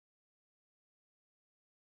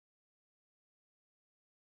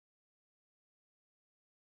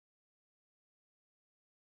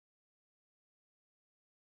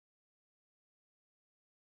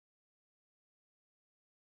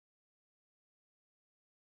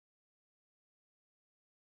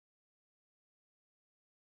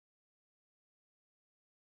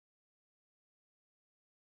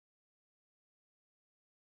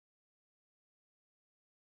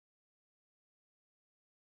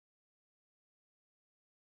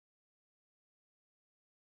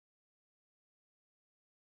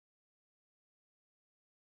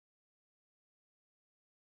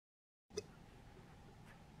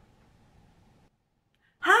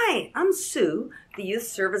Hi, I'm Sue, the Youth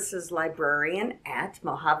Services Librarian at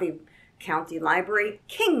Mohave County Library,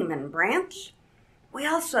 Kingman Branch. We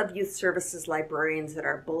also have Youth Services Librarians at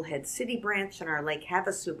our Bullhead City branch and our Lake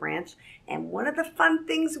Havasu branch. And one of the fun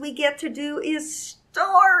things we get to do is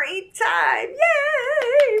story time.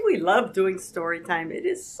 Yay! We love doing story time. It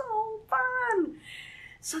is so fun.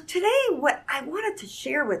 So today what I wanted to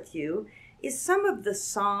share with you is some of the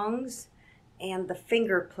songs and the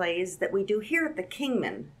finger plays that we do here at the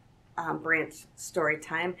Kingman branch story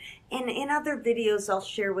time. And in other videos, I'll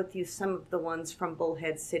share with you some of the ones from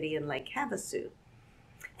Bullhead City and Lake Havasu.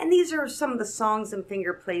 And these are some of the songs and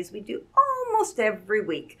finger plays we do almost every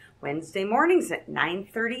week, Wednesday mornings at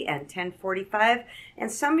 9:30 and 10:45.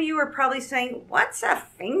 And some of you are probably saying, what's a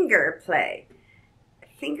finger play? A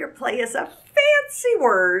finger play is a fancy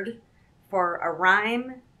word for a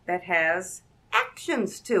rhyme that has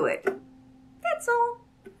actions to it. That's all.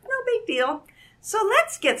 No big deal. So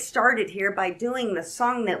let's get started here by doing the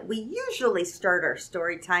song that we usually start our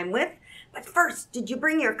story time with. But first, did you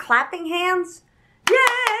bring your clapping hands? Yay!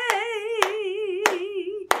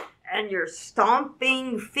 And your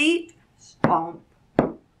stomping feet? Stomp.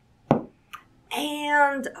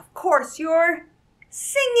 And, of course, your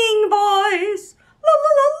singing voice. La,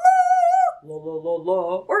 la, la, la. La, la, la,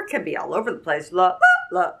 la. Or it can be all over the place. La,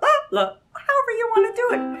 la, la, la, la. However you want to do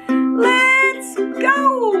it. Let's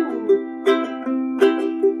go!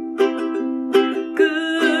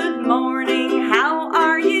 Good morning, how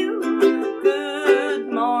are you? Good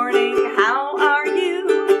morning, how are you?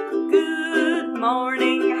 Good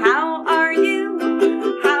morning, how are you?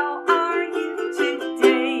 How are you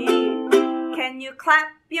today? Can you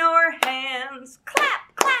clap your hands?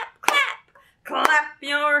 Clap, clap, clap. Clap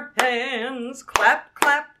your hands. Clap,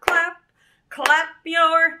 clap, clap. Clap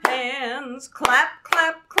your hands. Clap,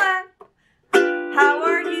 clap, clap. How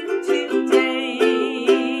are you today?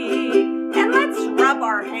 And let's rub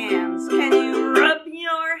our hands. Can you rub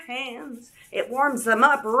your hands? It warms them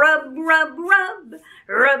up. Rub, rub, rub.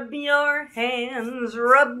 Rub your hands.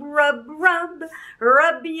 Rub, rub, rub.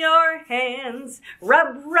 Rub your hands.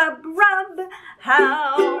 Rub, rub, rub.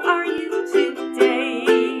 How are you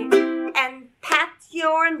today? And pat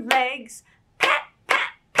your legs. Pat,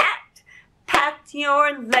 pat, pat. Pat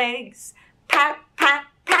your legs. Pat, pat,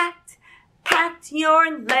 pat. Pat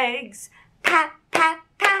your legs. Pat, pat,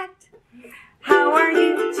 pat. How are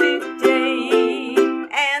you today?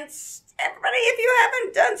 And everybody, if you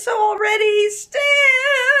haven't done so already,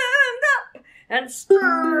 stand up and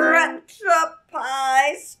stretch up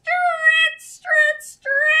high. Stretch, stretch,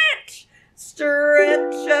 stretch.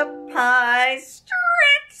 Stretch up high.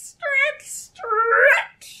 Stretch, stretch,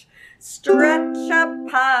 stretch. Stretch up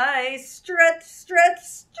high. Stretch, stretch,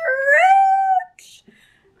 stretch.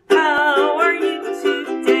 How are you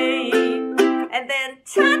today? And then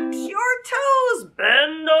touch your toes,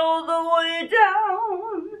 bend all the way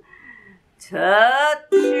down.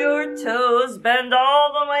 Touch your toes, bend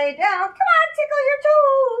all the way down. Come on, tickle your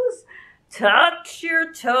toes. Touch your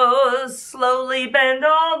toes, slowly bend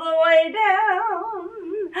all the way down.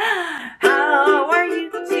 How are you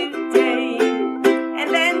today? And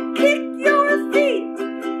then kick your feet.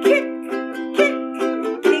 Kick, kick,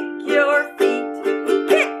 kick your feet.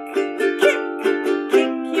 Kick, kick,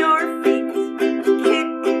 kick your feet. Kick,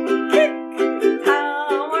 kick.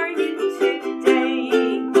 How are you today?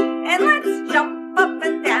 And let's jump up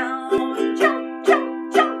and down. Jump,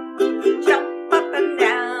 jump, jump. Jump up and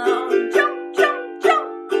down. Jump, jump, jump.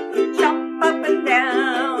 Jump up and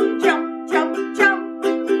down. Jump, jump, jump.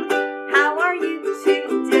 How are you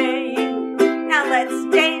today? Now let's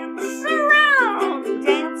dance around.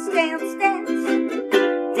 Dance, dance, dance.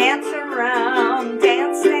 Dance around.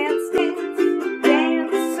 Dance, dance, dance.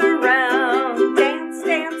 Dance around. Dance,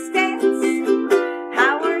 dance, dance.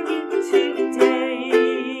 How are you today?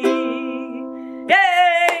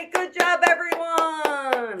 Yay! Good job,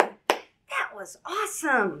 everyone! That was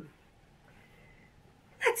awesome.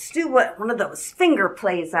 Let's do one of those finger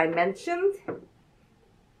plays I mentioned.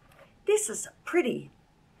 This is a pretty,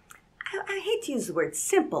 I hate to use the word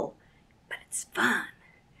simple, but it's fun.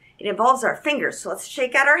 It involves our fingers, so let's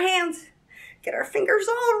shake out our hands. Get our fingers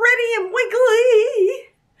all ready and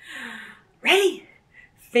wiggly. Ready?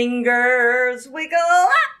 Fingers wiggle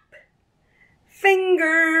up.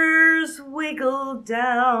 Fingers wiggle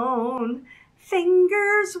down.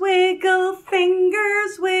 Fingers wiggle,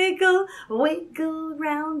 wiggle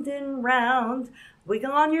round and round.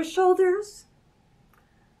 Wiggle on your shoulders.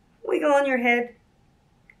 Wiggle on your head.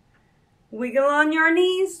 Wiggle on your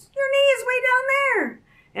knees way down there.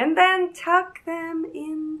 And then tuck them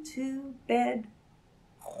into bed.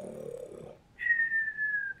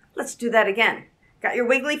 Let's do that again. Got your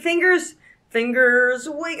wiggly fingers? Fingers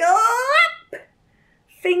wiggle up.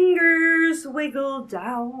 Fingers wiggle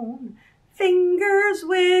down. Fingers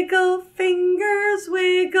wiggle,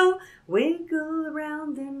 wiggle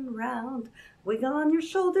round and round. Wiggle on your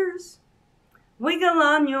shoulders. Wiggle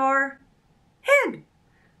on your head.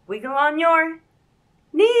 Wiggle on your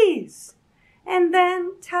knees. And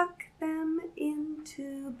then tuck them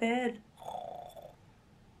into bed.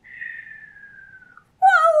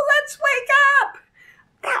 Whoa, let's wake up!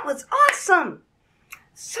 That was awesome!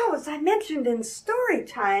 So, as I mentioned in story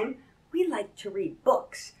time, we like to read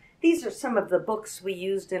books. These are some of the books we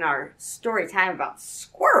used in our story time about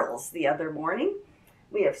squirrels the other morning.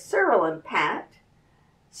 We have Cyril and Pat,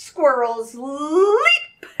 Squirrels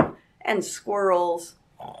Leap, and Squirrels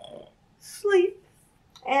Sleep,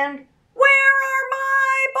 and Where are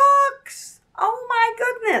my books? Oh my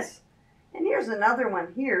goodness! And here's another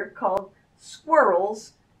one here called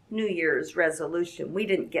Squirrels New Year's Resolution. We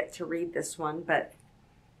didn't get to read this one, but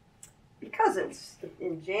because it's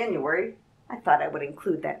in January, I thought I would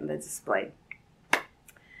include that in the display.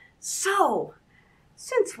 So,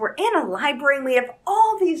 since we're in a library and we have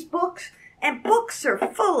all these books, and books are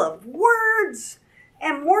full of words,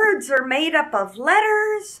 and words are made up of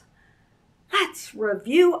letters, let's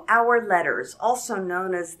review our letters, also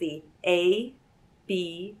known as the A,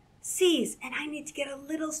 B, C's. And I need to get a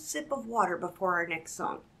little sip of water before our next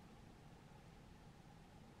song.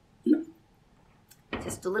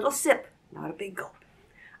 Just a little sip, not a big gulp.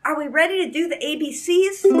 Are we ready to do the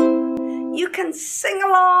ABCs? You can sing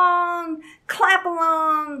along, clap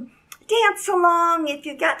along, dance along. If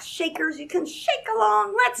you've got shakers, you can shake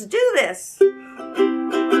along. Let's do this. A,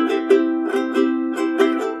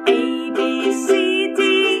 B, C,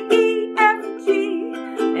 D, E, F, G,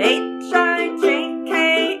 H, I, J,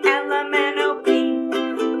 K, L, M, N, O, P,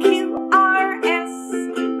 Q, R, S,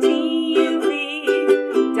 T, U, V,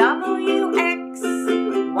 W, X,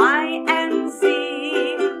 Y, and Z.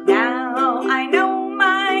 Now I know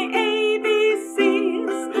my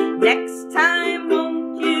ABCs. Next time,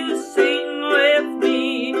 won't you sing with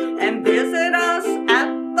me and visit us at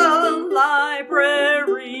the library?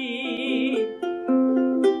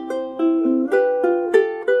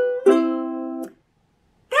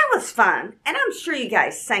 That was fun, and I'm sure you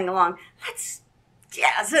guys sang along. Let's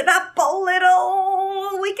jazz it up a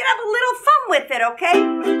little. We can have a little fun with it, okay?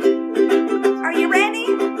 Are you ready?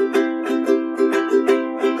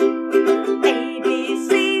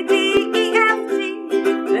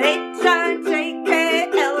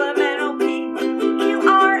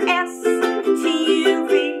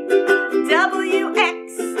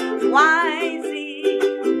 Y, Z.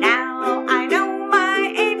 Now I know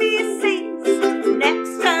my ABCs.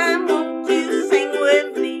 Next time, won't you sing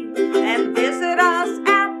with me and visit us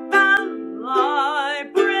at the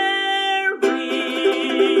library?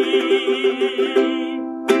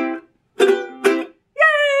 Yay!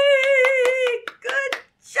 Good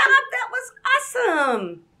job! That was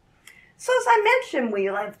awesome! So as I mentioned, we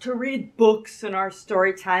love to read books in our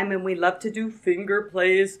story time, and we love to do finger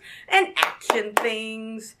plays and action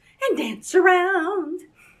things and dance around.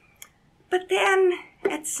 But then,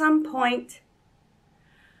 at some point,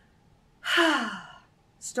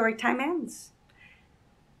 story time ends.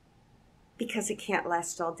 Because it can't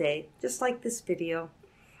last all day, just like this video.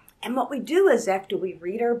 And what we do is after we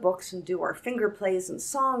read our books and do our finger plays and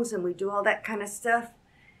songs and we do all that kind of stuff,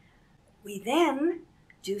 we then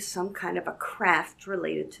do some kind of a craft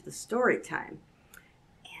related to the story time.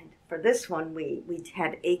 And for this one, we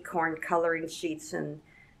had acorn coloring sheets and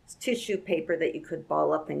tissue paper that you could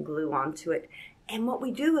ball up and glue onto it. And what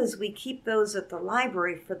we do is we keep those at the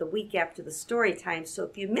library for the week after the story time. So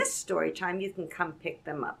if you miss story time, you can come pick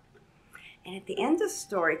them up. And at the end of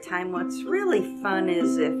story time, what's really fun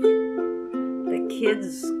is if the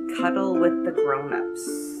kids cuddle with the grown-ups.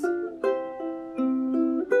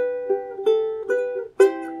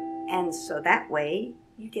 And so that way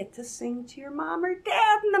you get to sing to your mom or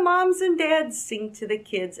dad, and the moms and dads sing to the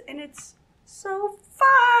kids, and it's so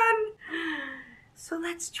fun. So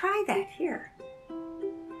let's try that here.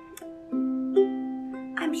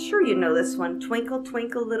 I'm sure you know this one. Twinkle,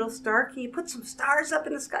 twinkle, little star. Can you put some stars up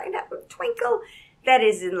in the sky and have them twinkle? That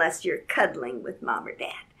is, unless you're cuddling with mom or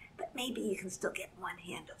dad. But maybe you can still get one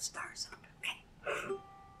hand of stars up. Okay.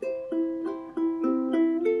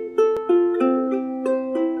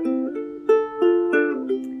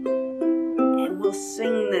 We'll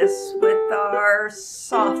sing this with our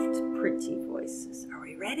soft, pretty voices. Are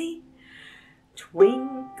we ready?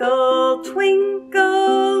 Twinkle,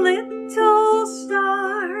 twinkle, little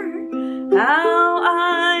star, how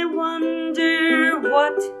I wonder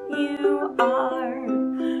what you are.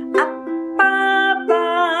 Up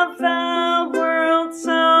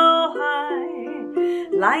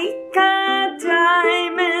like a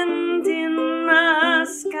diamond in the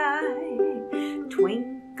sky.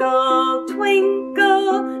 Twinkle,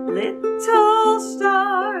 twinkle, little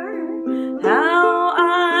star, how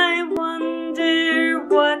I wonder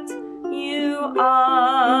what you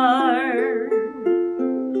are.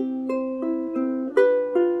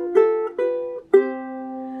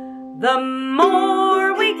 The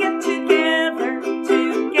more we get together,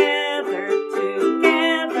 together,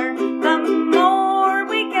 together, the more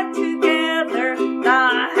we get together,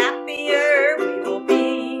 the happier we will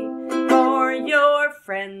be. For your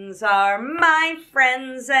friends are my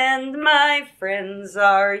friends and my friends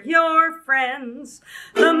are your friends.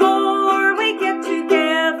 The more we get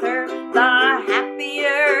together, the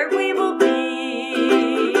happier we will be.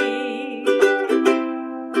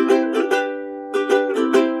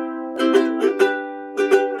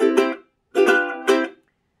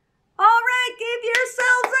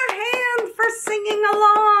 Singing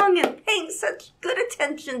along and paying such good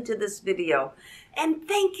attention to this video. And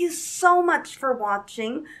thank you so much for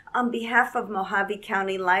watching. On behalf of Mohave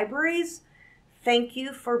County Libraries, thank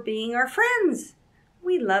you for being our friends.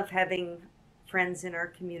 We love having friends in our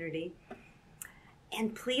community.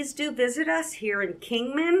 And please do visit us here in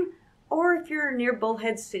Kingman, or if you're near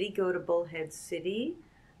Bullhead City, go to Bullhead City.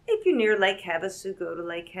 If you're near Lake Havasu, go to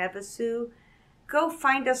Lake Havasu. Go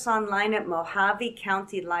find us online at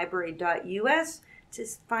mohavecountylibrary.us to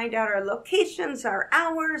find out our locations, our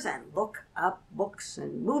hours, and look up books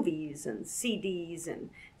and movies and CDs and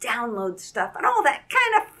download stuff and all that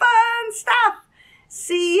kind of fun stuff.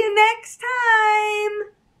 See you next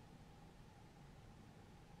time.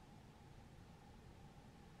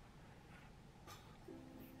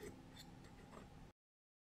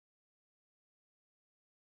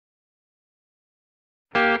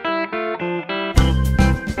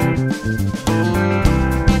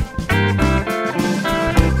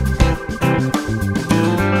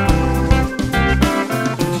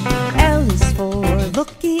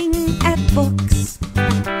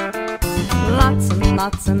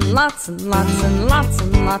 Lots and lots and lots and lots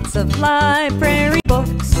and lots of library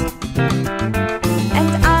books.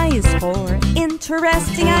 And I is for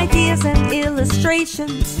interesting ideas and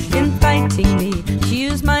illustrations, inviting me to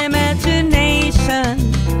use my imagination.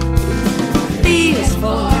 B is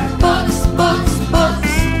for books, books,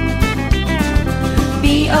 books.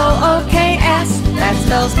 B-O-O-K-S, that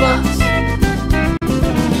spells books.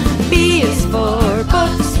 B is for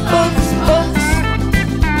books, books, books.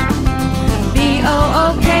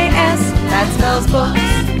 B-O-O-K-S, that spells book.